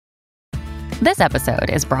This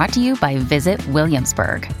episode is brought to you by Visit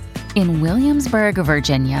Williamsburg. In Williamsburg,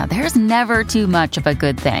 Virginia, there's never too much of a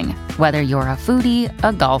good thing. Whether you're a foodie,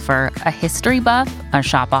 a golfer, a history buff, a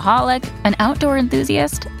shopaholic, an outdoor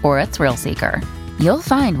enthusiast, or a thrill seeker, you'll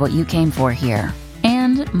find what you came for here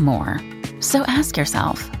and more. So ask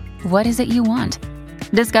yourself, what is it you want?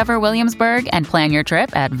 Discover Williamsburg and plan your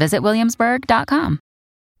trip at visitwilliamsburg.com.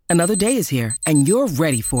 Another day is here, and you're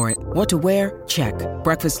ready for it. What to wear? Check.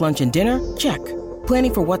 Breakfast, lunch, and dinner? Check.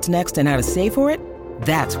 Planning for what's next and how to save for it?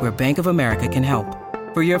 That's where Bank of America can help.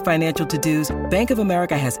 For your financial to-dos, Bank of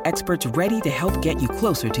America has experts ready to help get you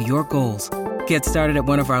closer to your goals. Get started at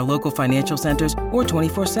one of our local financial centers or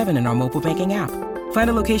 24/7 in our mobile banking app. Find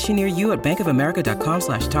a location near you at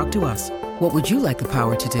bankofamerica.com/talktous. What would you like the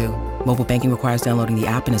power to do? Mobile banking requires downloading the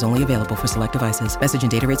app and is only available for select devices. Message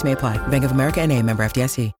and data rates may apply. Bank of America N.A., member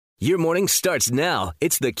FDIC. Your morning starts now.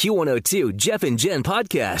 It's the Q102 Jeff and Jen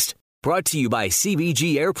podcast. Brought to you by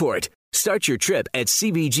CBG Airport. Start your trip at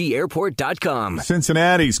CBGAirport.com.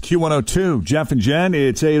 Cincinnati's Q102, Jeff and Jen.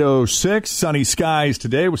 It's 8:06. Sunny skies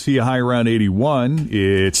today. We'll see a high around 81.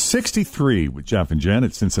 It's 63 with Jeff and Jen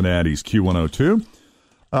at Cincinnati's Q102.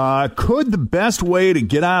 Could the best way to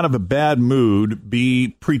get out of a bad mood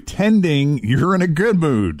be pretending you're in a good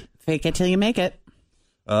mood? Fake it till you make it.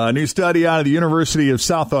 A new study out of the University of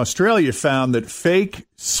South Australia found that fake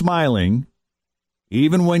smiling,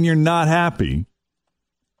 even when you're not happy,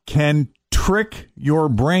 can trick your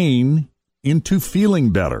brain into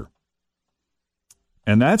feeling better.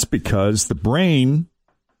 And that's because the brain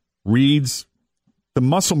reads the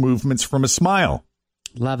muscle movements from a smile.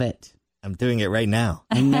 Love it. I'm doing it right now.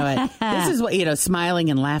 I know it. This is what, smiling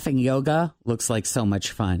and laughing yoga looks like so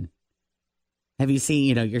much fun. Have you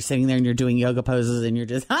seen, you're sitting there and you're doing yoga poses and you're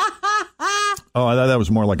just, Oh, I thought that was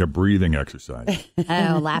more like a breathing exercise.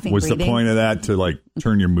 Oh, laughing, was breathing. The point of that to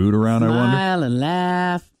turn your mood around, I wonder? Smile and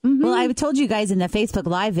laugh. Mm-hmm. Well, I told you guys in the Facebook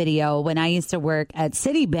Live video, when I used to work at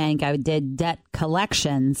Citibank, I did debt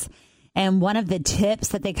collections. And one of the tips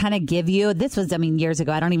that they kind of give you, this was, years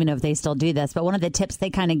ago, I don't even know if they still do this, but one of the tips they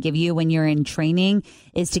kind of give you when you're in training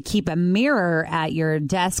is to keep a mirror at your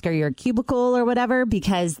desk or your cubicle or whatever,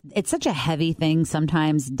 because it's such a heavy thing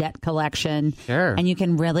sometimes, debt collection. Sure. And you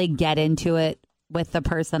can really get into it with the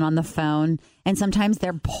person on the phone. And sometimes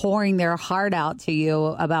they're pouring their heart out to you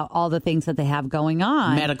about all the things that they have going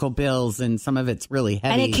on. Medical bills, and some of it's really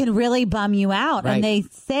heavy. And it can really bum you out. Right. And they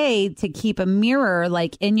say to keep a mirror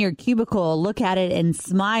in your cubicle, look at it and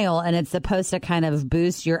smile. And it's supposed to kind of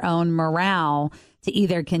boost your own morale to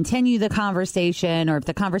either continue the conversation, or if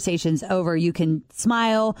the conversation's over, you can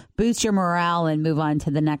smile, boost your morale, and move on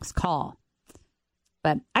to the next call.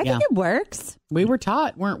 But I think it works. We were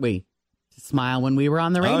taught, weren't we? Smile when we were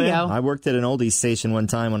on the radio. Oh, yeah. I worked at an oldies station one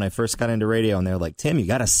time when I first got into radio, and they were like, Tim, you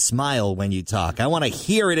got to smile when you talk. I want to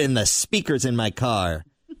hear it in the speakers in my car.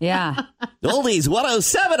 Yeah. Oldies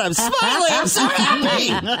 107, I'm smiling. I'm so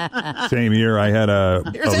happy. Same year, I had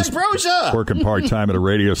Here's Ambrosia. Working part-time at a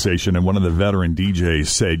radio station, and one of the veteran DJs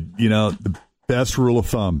said, the best rule of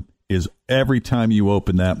thumb is every time you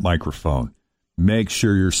open that microphone, make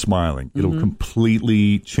sure you're smiling. It'll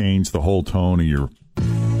completely change the whole tone of your...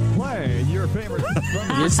 Play your favorite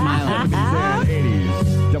from You're smiling.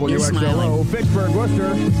 80s. You're smiling. WXLO, Fitchburg,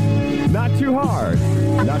 Worcester. Not too hard.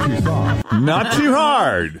 Not too soft. Not too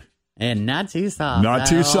hard. And not too soft. Not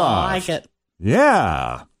too soft. I like it.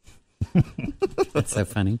 Yeah. That's so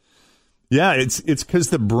funny. Yeah, it's because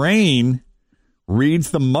the brain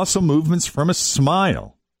reads the muscle movements from a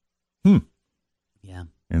smile. Yeah.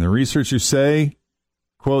 And the researchers say,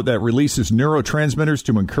 quote, that releases neurotransmitters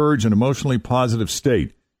to encourage an emotionally positive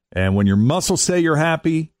state. And when your muscles say you're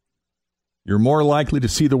happy, you're more likely to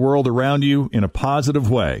see the world around you in a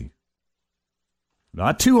positive way.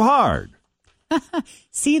 Not too hard.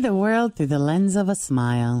 See the world through the lens of a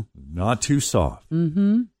smile. Not too soft.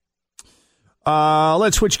 Mm-hmm.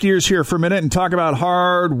 Let's switch gears here for a minute and talk about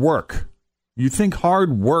hard work. You think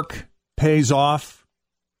hard work pays off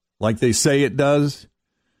like they say it does?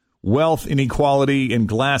 Wealth inequality and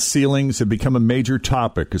glass ceilings have become a major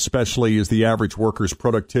topic, especially as the average worker's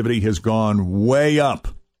productivity has gone way up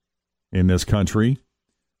in this country.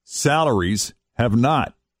 Salaries have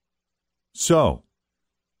not. So,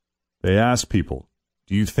 they asked people,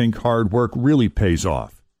 do you think hard work really pays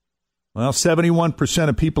off? Well, 71%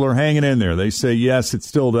 of people are hanging in there. They say, yes, it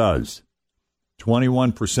still does.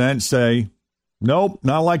 21% say, nope,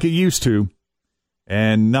 not like it used to.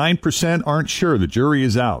 And 9% aren't sure. The jury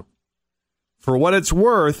is out. For what it's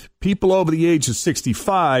worth, people over the age of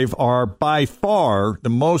 65 are by far the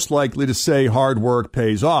most likely to say hard work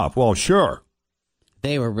pays off. Well, sure.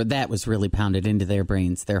 That was really pounded into their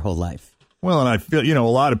brains their whole life. Well, and I feel, a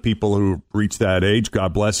lot of people who reach that age,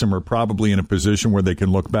 God bless them, are probably in a position where they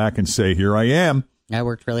can look back and say, here I am. I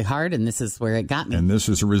worked really hard, and this is where it got me. And this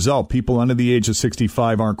is a result. People under the age of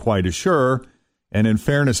 65 aren't quite as sure. And in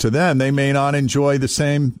fairness to them, they may not enjoy the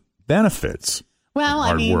same benefits. Well,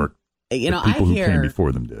 hard work. I People who hear came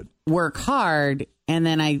before them did. Work hard, and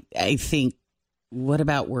then I think, what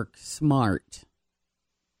about work smart?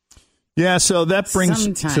 Yeah, so that brings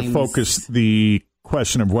Sometimes. to focus the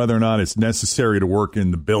question of whether or not it's necessary to work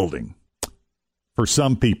in the building. For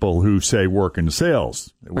some people who say work in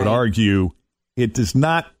sales, they would argue it does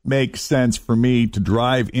not make sense for me to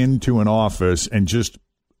drive into an office and just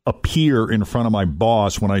appear in front of my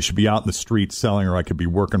boss when I should be out in the street selling, or I could be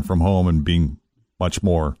working from home and being much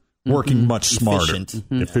more, working much smarter,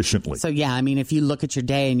 efficiently. So, yeah, I mean, if you look at your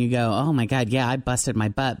day and you go, oh, my God, yeah, I busted my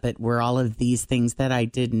butt, but were all of these things that I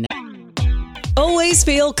did Always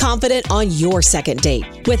feel confident on your second date.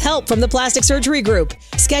 With help from the Plastic Surgery Group.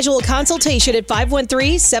 Schedule a consultation at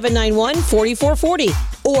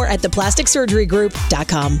 513-791-4440 or at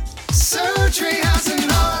theplasticsurgerygroup.com. Surgery has an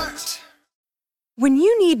art. When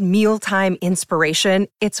you need mealtime inspiration,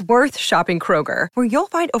 it's worth shopping Kroger, where you'll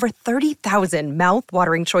find over 30,000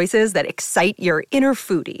 mouth-watering choices that excite your inner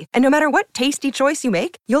foodie. And no matter what tasty choice you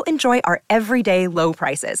make, you'll enjoy our everyday low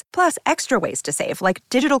prices, plus extra ways to save, like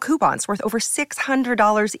digital coupons worth over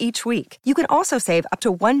 $600 each week. You can also save up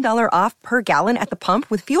to $1 off per gallon at the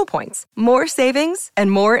pump with fuel points. More savings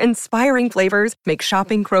and more inspiring flavors make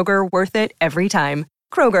shopping Kroger worth it every time.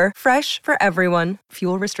 Kroger, fresh for everyone.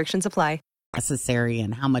 Fuel restrictions apply. necessary,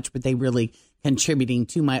 and how much were they really contributing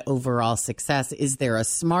to my overall success? Is there a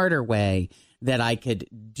smarter way that I could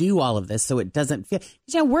do all of this so it doesn't feel,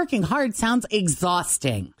 working hard sounds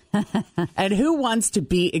exhausting. And who wants to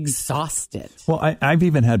be exhausted? Well, I've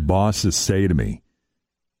even had bosses say to me,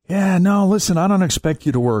 yeah, no, listen, I don't expect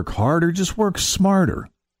you to work harder, just work smarter.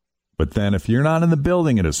 But then if you're not in the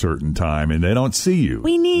building at a certain time and they don't see you.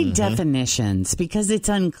 We need definitions because it's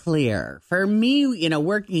unclear. For me,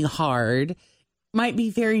 working hard might be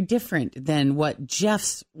very different than what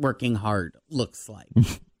Jeff's working hard looks like.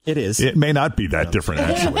 It is. It may not be that different,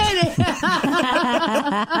 actually.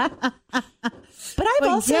 But I've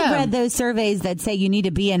also read those surveys that say you need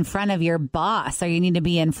to be in front of your boss or you need to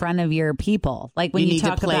be in front of your people. Like when you need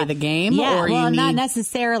talk to play about the game, yeah, or well, you not need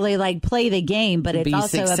necessarily like play the game, but to it's be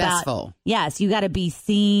also successful. about yes, you got to be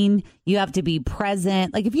seen. You have to be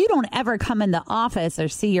present. Like if you don't ever come in the office or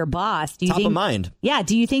see your boss, do you Top think, of mind. Yeah,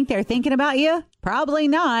 do you think they're thinking about you? Probably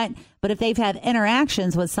not. But if they've had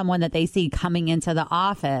interactions with someone that they see coming into the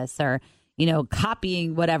office or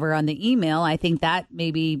copying whatever on the email, I think that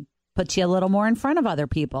maybe puts you a little more in front of other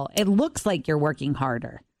people. It looks like you're working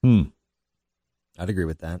harder. I'd agree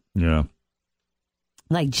with that. Yeah.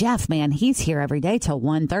 Like Jeff, man, he's here every day till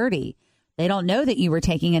 1:30. They don't know that you were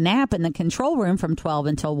taking a nap in the control room from 12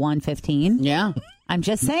 until 1:15. Yeah. I'm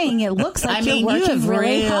just saying it looks like you you're working have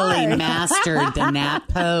really hard. mastered the nap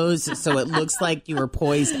pose, so it looks like you were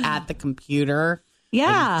poised at the computer.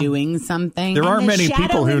 Yeah. Doing something. There aren't many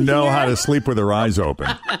people who know here. how to sleep with their eyes open.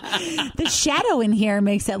 The shadow in here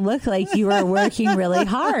makes it look like you are working really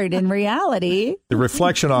hard. In reality, The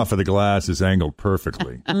reflection off of the glass is angled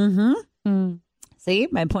perfectly. see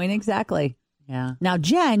my point exactly. Yeah. Now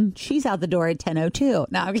Jen, she's out the door at 10:02.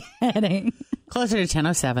 No, I'm kidding. Closer to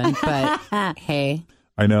 10:07, but hey.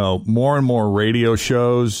 I know more and more radio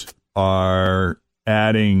shows are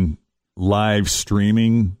adding live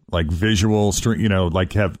streaming, like visual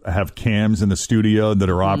like have cams in the studio that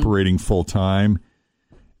are operating full time.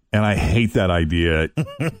 And I hate that idea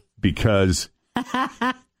because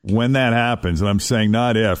when that happens, and I'm saying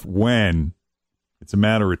not if, when, it's a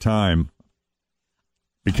matter of time.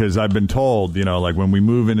 Because I've been told, like when we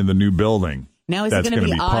move into the new building, now is that's it going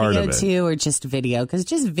to be part audio of it. too, or just video? Because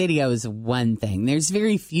just video is one thing. There's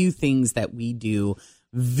very few things that we do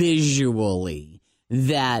visually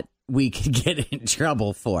that we could get in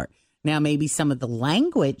trouble for. Now, maybe some of the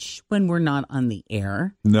language when we're not on the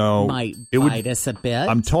air might bite us a bit.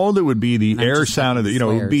 I'm told it would be the air sound of the, it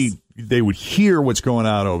would be, they would hear what's going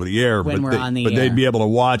on over the air, when we're on the but air. they'd be able to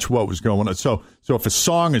watch what was going on. So if a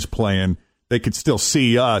song is playing, they could still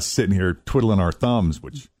see us sitting here twiddling our thumbs,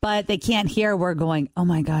 But they can't hear we're going, oh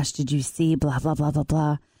my gosh, did you see blah, blah, blah, blah,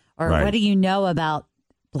 blah? Or Right. what do you know about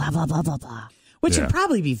blah, blah, blah, blah, blah? Which Yeah. would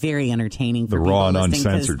probably be very entertaining for The people raw and listening,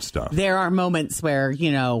 'cause uncensored stuff. There are moments where,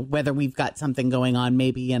 whether we've got something going on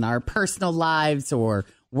maybe in our personal lives or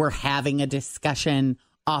we're having a discussion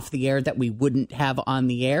off the air that we wouldn't have on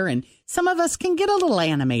the air. And some of us can get a little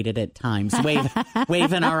animated at times,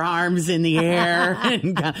 waving our arms in the air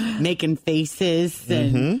and making faces.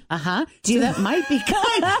 And so that might be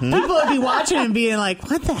good. People would be watching and being like,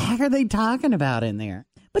 what the heck are they talking about in there?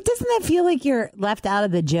 But doesn't that feel like you're left out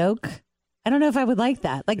of the joke? I don't know if I would like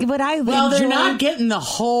that. Like, would I? Well, they're not getting the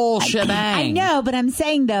whole shebang. I know, but I'm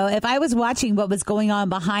saying though, if I was watching what was going on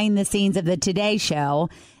behind the scenes of the Today Show,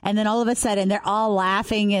 and then all of a sudden they're all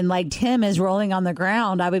laughing and like Tim is rolling on the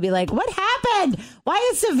ground, I would be like, "What happened? Why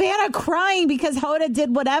is Savannah crying because Hoda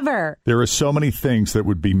did whatever?" There are so many things that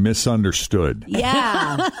would be misunderstood.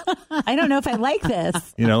 Yeah, I don't know if I like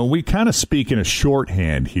this. You know, we kind of speak in a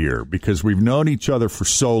shorthand here because we've known each other for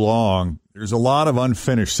so long. There's a lot of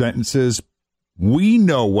unfinished sentences. We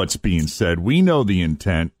know what's being said. We know the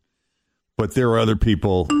intent, but there are other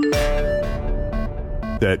people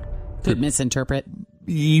that could misinterpret.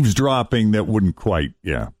 Eavesdropping that wouldn't quite,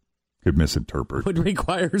 could misinterpret. Would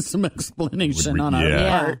require some explanation on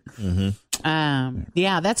our part.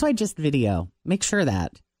 That's why just video. Make sure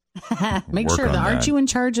that. Make sure that. Aren't you in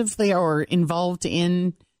charge of or involved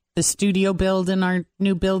in the studio build in our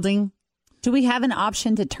new building? Do we have an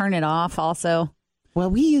option to turn it off also? Well,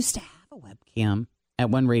 we used to have a webcam at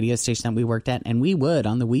one radio station that we worked at, and we would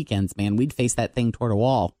on the weekends, man. We'd face that thing toward a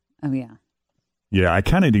wall. Oh, yeah. Yeah, I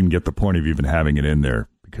kind of didn't get the point of even having it in there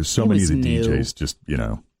because so many of the DJs just,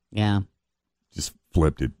 just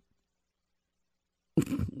flipped it.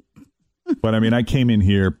 But, I mean, I came in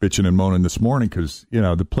here bitching and moaning this morning because,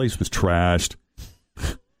 the place was trashed.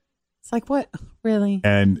 It's like, what? Really?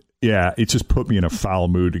 And, yeah, it just put me in a foul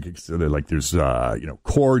mood. Like, there's,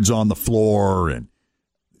 cords on the floor, and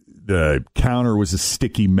the counter was a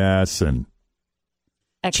sticky mess, and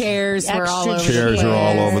chairs were all over. Chairs are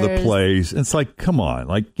all over the place. It's like, come on.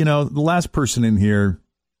 Like, the last person in here,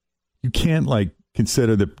 you can't,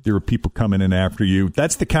 consider that there are people coming in after you.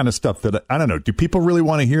 That's the kind of stuff that, I don't know. Do people really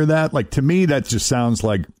want to hear that? Like, to me, that just sounds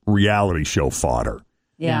like reality show fodder.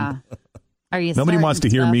 Yeah. Are you? Nobody wants to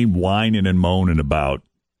hear me whining and moaning about,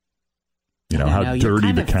 how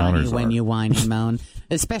dirty the counters are. When you whine and moan,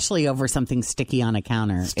 especially over something sticky on a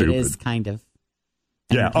counter. Stupid. It is kind of.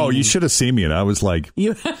 Yeah. Oh, you should have seen me. And I was like,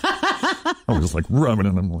 I was like rubbing it.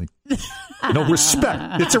 And I'm like, no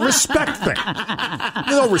respect. It's a respect thing.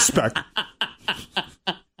 No respect.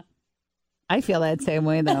 I feel that same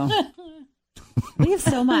way, though. We have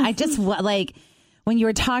so much. I just when you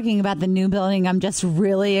were talking about the new building, I'm just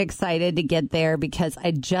really excited to get there because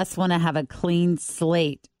I just want to have a clean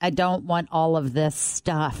slate. I don't want all of this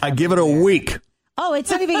stuff. I give it a week. Oh,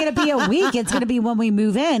 it's not even going to be a week. It's going to be when we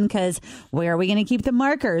move in because where are we going to keep the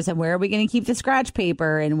markers and where are we going to keep the scratch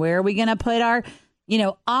paper and where are we going to put our,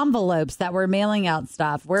 envelopes that we're mailing out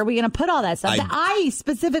stuff? Where are we going to put all that stuff? I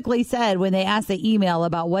specifically said when they asked the email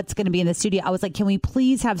about what's going to be in the studio, I was like, can we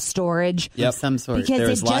please have storage? Yep. Some sort. Because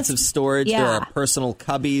there's lots of storage. Yeah. There are personal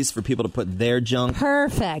cubbies for people to put their junk.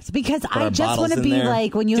 Perfect. Because I just want to be there.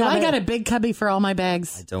 like when you Do have I got a big cubby for all my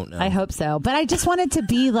bags? I don't know. I hope so. But I just want it to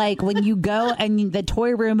be like when you go and the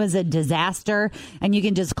toy room is a disaster and you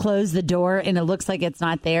can just close the door and it looks like it's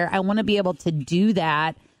not there. I want to be able to do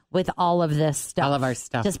that with all of this stuff. All of our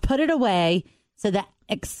stuff. Just put it away so the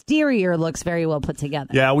exterior looks very well put together.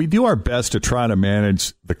 Yeah, we do our best to try to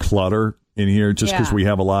manage the clutter in here just because we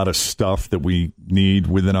have a lot of stuff that we need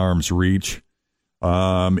within arm's reach.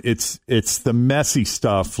 It's the messy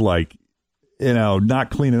stuff like,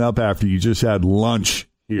 not cleaning up after you just had lunch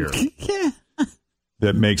here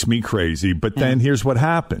that makes me crazy. But then here's what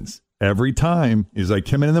happens. Every time is I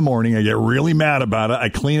come in the morning, I get really mad about it. I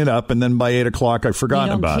clean it up, and then by 8 o'clock, I've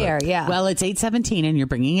forgotten about it. Yeah. Well, it's 8:17, and you're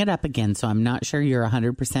bringing it up again, so I'm not sure you're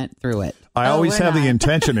 100% through it. I always have the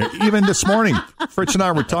intention. Even this morning, Fritz and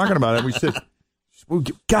I were talking about it. We said, we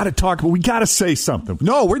got to talk, but we got to say something.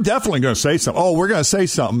 No, we're definitely going to say something. Oh, we're going to say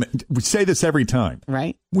something. We say this every time.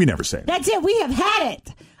 Right. We never say it. That's it. We have had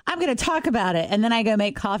it. I'm going to talk about it. And then I go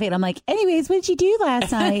make coffee, and I'm like, anyways, what did you do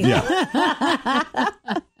last night? Yeah.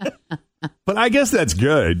 But I guess that's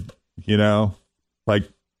good, like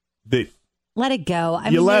let it go.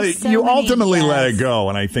 You ultimately let it go,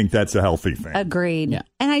 and I think that's a healthy thing. Agreed. Yeah.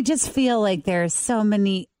 And I just feel like there's so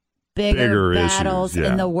many bigger battles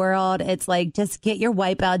in the world. It's like, just get your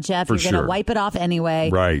wipe out, Jeff. You're going to wipe it off anyway.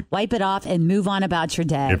 Right. Wipe it off and move on about your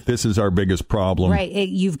day. If this is our biggest problem. Right.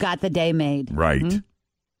 You've got the day made. Right. Mm-hmm.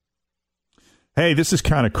 Hey, this is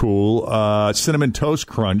kind of cool. Cinnamon Toast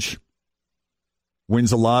Crunch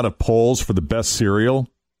wins a lot of polls for the best cereal.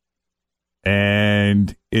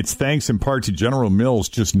 And it's thanks in part to General Mills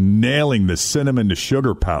just nailing the cinnamon to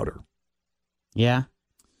sugar powder. Yeah.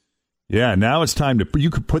 Yeah, now it's time to. You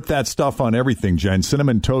could put that stuff on everything, Jen.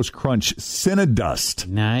 Cinnamon Toast Crunch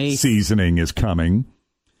Cinnadust seasoning is coming.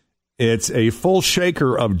 It's a full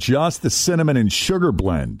shaker of just the cinnamon and sugar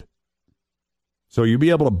blend. So you'll be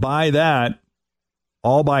able to buy that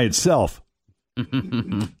all by itself.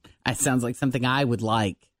 That sounds like something I would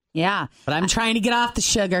like. Yeah. But I'm trying to get off the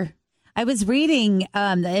sugar. I was reading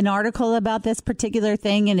an article about this particular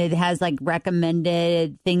thing, and it has like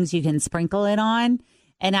recommended things you can sprinkle it on.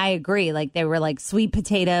 And I agree. Like they were like sweet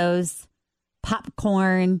potatoes,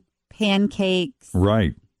 popcorn, pancakes.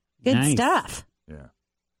 Right. Good stuff. Yeah.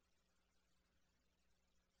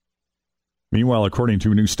 Meanwhile, according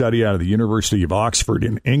to a new study out of the University of Oxford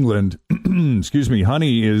in England,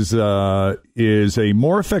 honey is a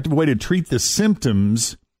more effective way to treat the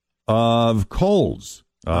symptoms of colds.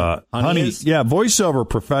 Honey, voiceover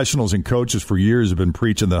professionals and coaches for years have been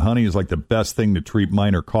preaching that honey is like the best thing to treat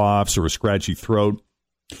minor coughs or a scratchy throat.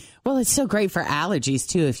 Well, it's so great for allergies,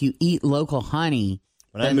 too. If you eat local honey,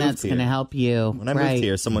 then that's going to help you. When I moved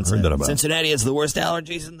here, someone said Cincinnati has the worst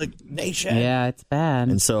allergies in the nation. Yeah, it's bad.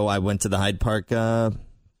 And so I went to the Hyde Park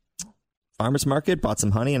farmer's market, bought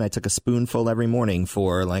some honey, and I took a spoonful every morning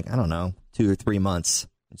for 2 or 3 months.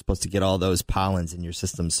 You're supposed to get all those pollens in your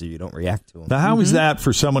system so you don't react to them. Now, how is that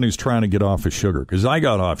for someone who's trying to get off of sugar? Because I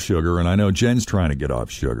got off sugar, and I know Jen's trying to get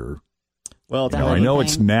off sugar. Well, I know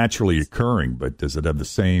it's naturally occurring, but does it have the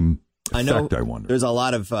same effect, I wonder? There's a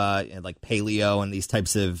lot of like paleo and these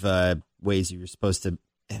types of ways you're supposed to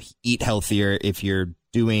eat healthier if you're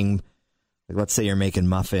doing, let's say you're making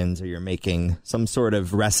muffins or you're making some sort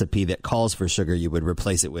of recipe that calls for sugar, you would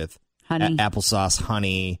replace it with honey, applesauce,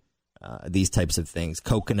 honey, these types of things,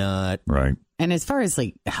 coconut. Right. And as far as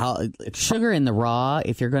how sugar in the raw,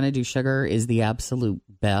 if you're going to do sugar, is the absolute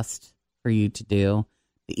best for you to do.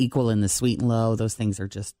 The equal in the sweet and low, those things are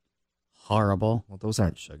just horrible. Well, those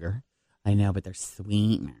aren't sugar. I know, but they're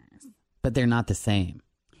sweeteners. But they're not the same.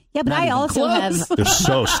 Yeah, but I also have... They're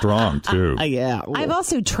so strong, too. Yeah. I've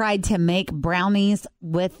also tried to make brownies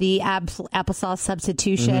with the applesauce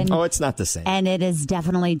substitution. Mm-hmm. Oh, it's not the same. And it is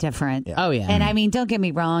definitely different. Yeah. Oh, yeah. And I mean, don't get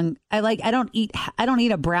me wrong. I don't eat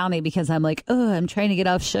a brownie because I'm like, oh, I'm trying to get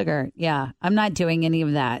off sugar. Yeah, I'm not doing any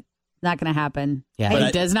of that. Not going to happen. Yeah,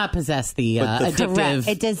 it does not possess the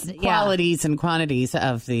addictive qualities and quantities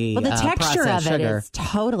of the the texture of sugar. It is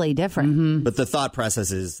totally different. Mm-hmm. But the thought process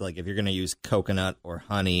is like if you're going to use coconut or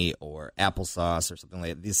honey or applesauce or something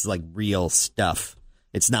like that, this is like real stuff.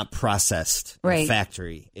 It's not processed in a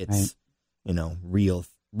factory. It's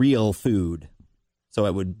real food. So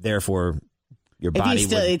it would therefore your body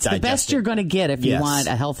would it's the best you're going to get if you want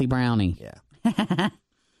a healthy brownie. Yeah.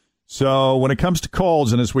 So when it comes to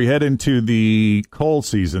colds, and as we head into the cold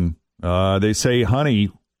season, they say honey,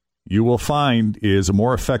 you will find, is a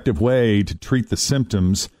more effective way to treat the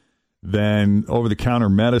symptoms than over-the-counter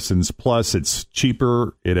medicines. Plus, it's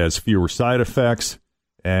cheaper. It has fewer side effects.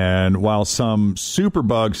 And while some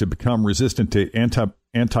superbugs have become resistant to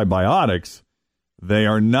antibiotics, they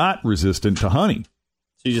are not resistant to honey.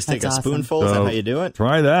 So you just take a spoonful? Is that how you do it?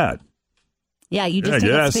 Try that. Yeah, you just take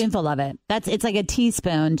a spoonful of it. It's like a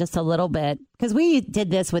teaspoon, just a little bit. Because we did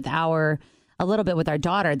this a little bit with our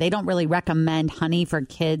daughter. They don't really recommend honey for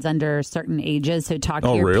kids under certain ages. So talk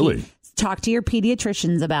to your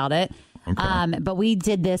pediatricians about it. Okay. But we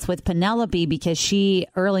did this with Penelope because she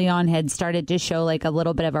early on had started to show like a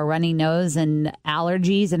little bit of a runny nose and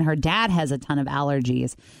allergies, and her dad has a ton of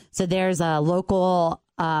allergies. So there's a local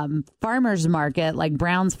farmer's market, like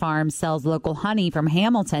Brown's Farm sells local honey from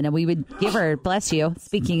Hamilton, and we would give her, bless you,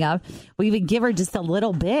 speaking of, we would give her just a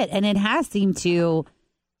little bit, and it has seemed to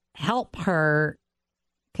help her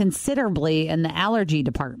considerably in the allergy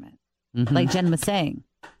department, like Jen was saying.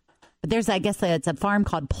 But there's, I guess it's a farm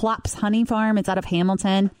called Plops Honey Farm. It's out of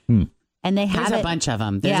Hamilton. And they have a bunch of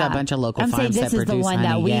them. There's a bunch of local farms that produce honey. This is the one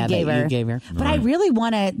that we gave her. But I really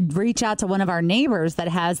want to reach out to one of our neighbors that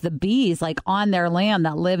has the bees like on their land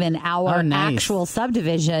that live in our actual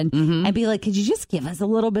subdivision and be like, could you just give us a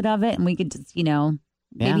little bit of it? And we could just,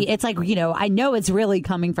 maybe it's like, I know it's really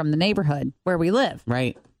coming from the neighborhood where we live.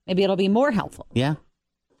 Right. Maybe it'll be more helpful. Yeah.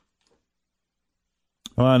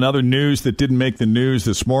 Another news that didn't make the news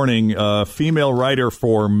this morning, a female writer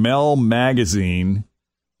for Mel Magazine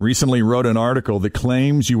recently wrote an article that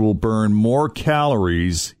claims you will burn more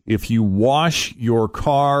calories if you wash your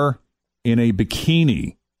car in a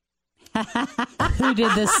bikini. Who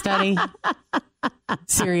did this study?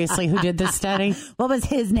 Seriously, who did this study? What was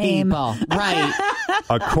his name? People. Right.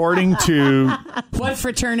 According to... What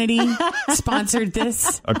fraternity sponsored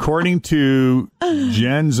this? According to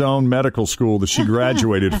Jen's own medical school that she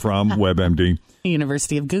graduated from, WebMD.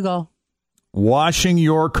 University of Google. washing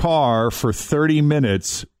your car for 30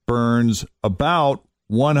 minutes burns about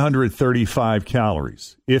 135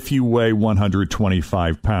 calories if you weigh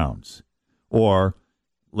 125 pounds. Or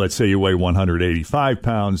let's say you weigh 185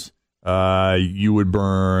 pounds, you would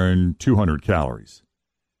burn 200 calories.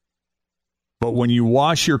 But when you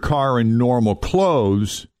wash your car in normal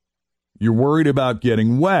clothes, you're worried about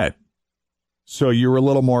getting wet. So you're a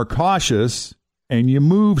little more cautious and you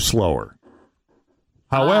move slower.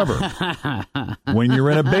 However, when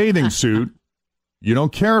you're in a bathing suit, you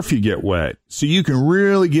don't care if you get wet. So you can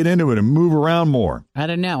really get into it and move around more. I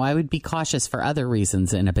don't know. I would be cautious for other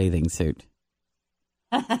reasons in a bathing suit.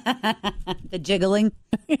 The jiggling.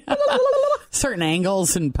 Certain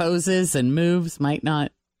angles and poses and moves might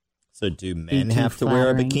not. So do men have to wear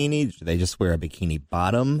a bikini? Do they just wear a bikini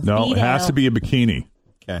bottom? No, it has to be a bikini.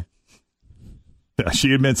 Okay.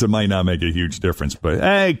 She admits it might not make a huge difference, but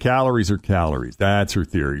hey, calories are calories. That's her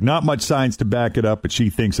theory. Not much science to back it up, but she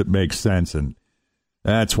thinks it makes sense, and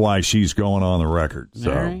that's why she's going on the record.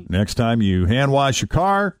 So next time you hand wash your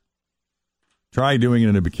car, try doing it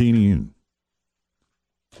in a bikini and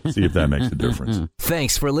see if that makes a difference.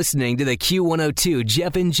 Thanks for listening to the Q102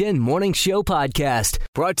 Jeff and Jen Morning Show podcast,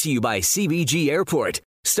 brought to you by CBG Airport.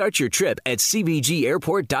 Start your trip at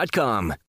CBGAirport.com.